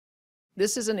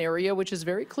This is an area which is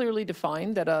very clearly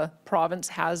defined that a province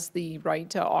has the right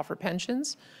to offer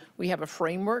pensions. We have a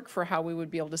framework for how we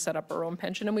would be able to set up our own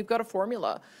pension, and we've got a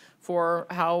formula for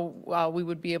how we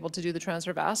would be able to do the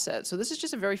transfer of assets. So this is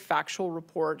just a very factual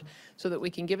report so that we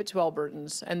can give it to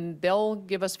Albertans, and they'll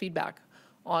give us feedback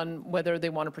on whether they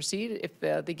want to proceed. If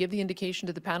they give the indication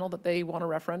to the panel that they want a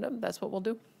referendum, that's what we'll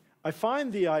do. I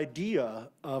find the idea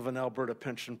of an Alberta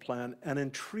pension plan an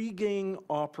intriguing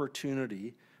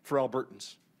opportunity for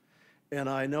Albertans. And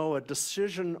I know a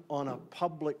decision on a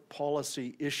public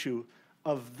policy issue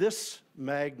of this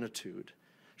magnitude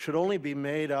should only be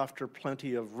made after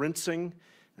plenty of rinsing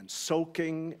and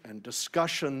soaking and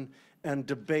discussion and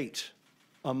debate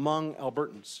among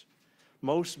Albertans.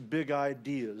 Most big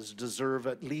ideas deserve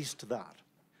at least that.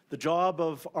 The job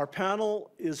of our panel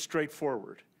is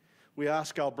straightforward. We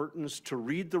ask Albertans to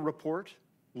read the report,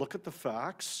 look at the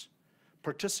facts,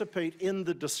 participate in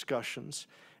the discussions,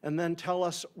 and then tell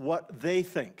us what they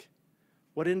think,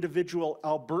 what individual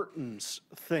Albertans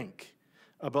think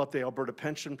about the Alberta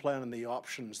pension plan and the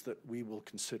options that we will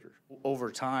consider.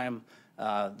 Over time,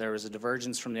 there was a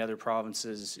divergence from the other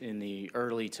provinces in the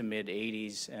early to mid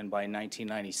 80s, and by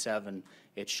 1997,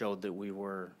 it showed that we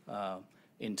were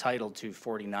entitled to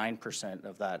 49%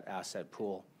 of that asset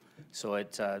pool. So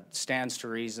it stands to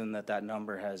reason that that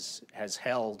number has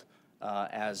held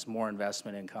as more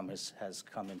investment income has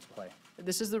come into play.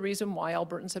 This is the reason why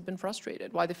Albertans have been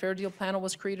frustrated, why the Fair Deal panel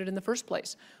was created in the first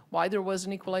place, why there was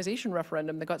an equalization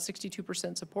referendum that got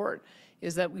 62% support,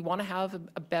 is that we want to have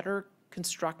a better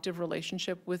constructive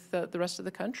relationship with the rest of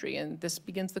the country, and this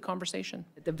begins the conversation.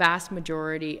 The vast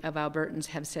majority of Albertans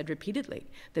have said repeatedly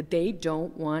that they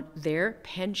don't want their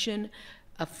pension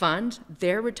fund,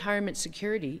 their retirement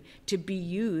security, to be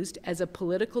used as a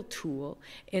political tool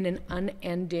in an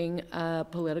unending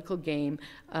political game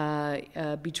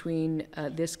between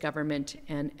this government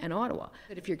and Ottawa.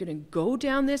 But if you're going to go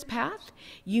down this path,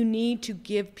 you need to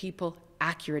give people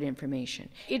accurate information.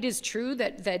 It is true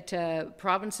that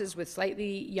provinces with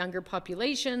slightly younger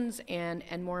populations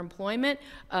and more employment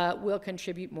will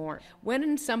contribute more.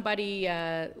 When somebody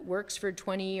works for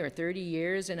 20 or 30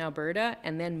 years in Alberta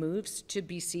and then moves to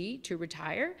BC to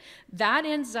retire, that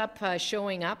ends up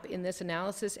showing up in this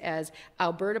analysis as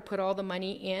Alberta put all the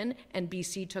money in and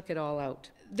BC took it all out.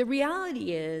 The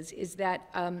reality is that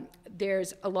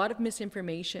there's a lot of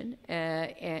misinformation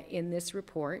in this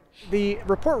report. The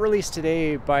report released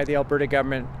today by the Alberta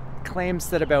government claims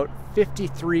that about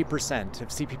 53% of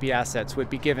CPP assets would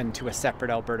be given to a separate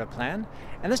Alberta plan.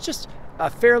 And that's just a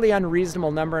fairly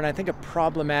unreasonable number, and I think a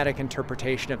problematic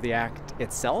interpretation of the Act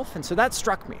itself. And so that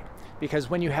struck me, because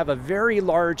when you have a very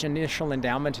large initial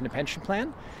endowment in a pension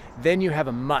plan, then you have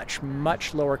a much,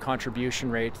 much lower contribution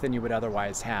rate than you would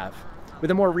otherwise have. With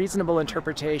a more reasonable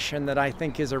interpretation that I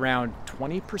think is around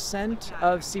 20%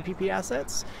 of CPP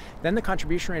assets, then the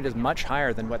contribution rate is much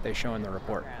higher than what they show in the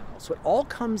report. So it all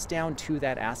comes down to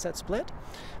that asset split,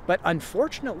 but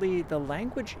unfortunately the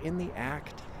language in the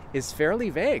Act is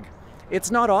fairly vague. It's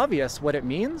not obvious what it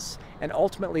means, and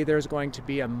ultimately there's going to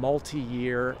be a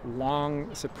multi-year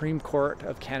long Supreme Court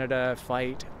of Canada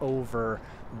fight over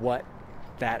what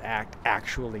that act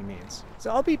actually means.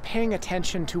 So I'll be paying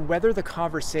attention to whether the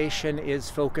conversation is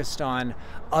focused on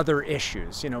other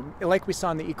issues. You know, like we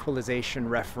saw in the equalization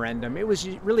referendum, it was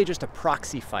really just a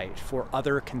proxy fight for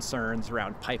other concerns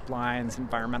around pipelines,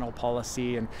 environmental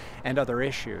policy, and other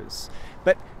issues.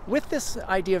 But with this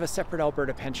idea of a separate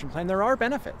Alberta pension plan, there are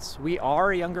benefits. We are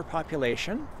a younger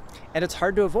population, and it's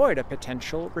hard to avoid a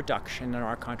potential reduction in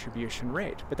our contribution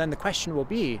rate. But then the question will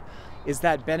be, is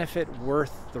that benefit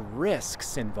worth the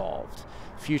risks involved?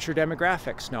 Future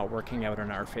demographics not working out in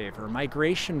our favor,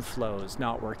 migration flows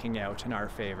not working out in our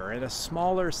favor, and a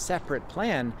smaller separate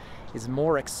plan is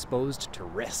more exposed to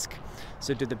risk.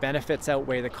 So do the benefits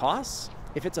outweigh the costs?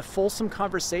 If it's a fulsome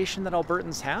conversation that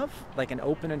Albertans have, like an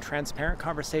open and transparent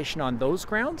conversation on those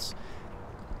grounds,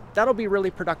 that'll be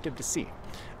really productive to see.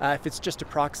 If it's just a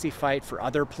proxy fight for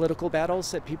other political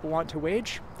battles that people want to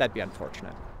wage, that'd be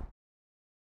unfortunate.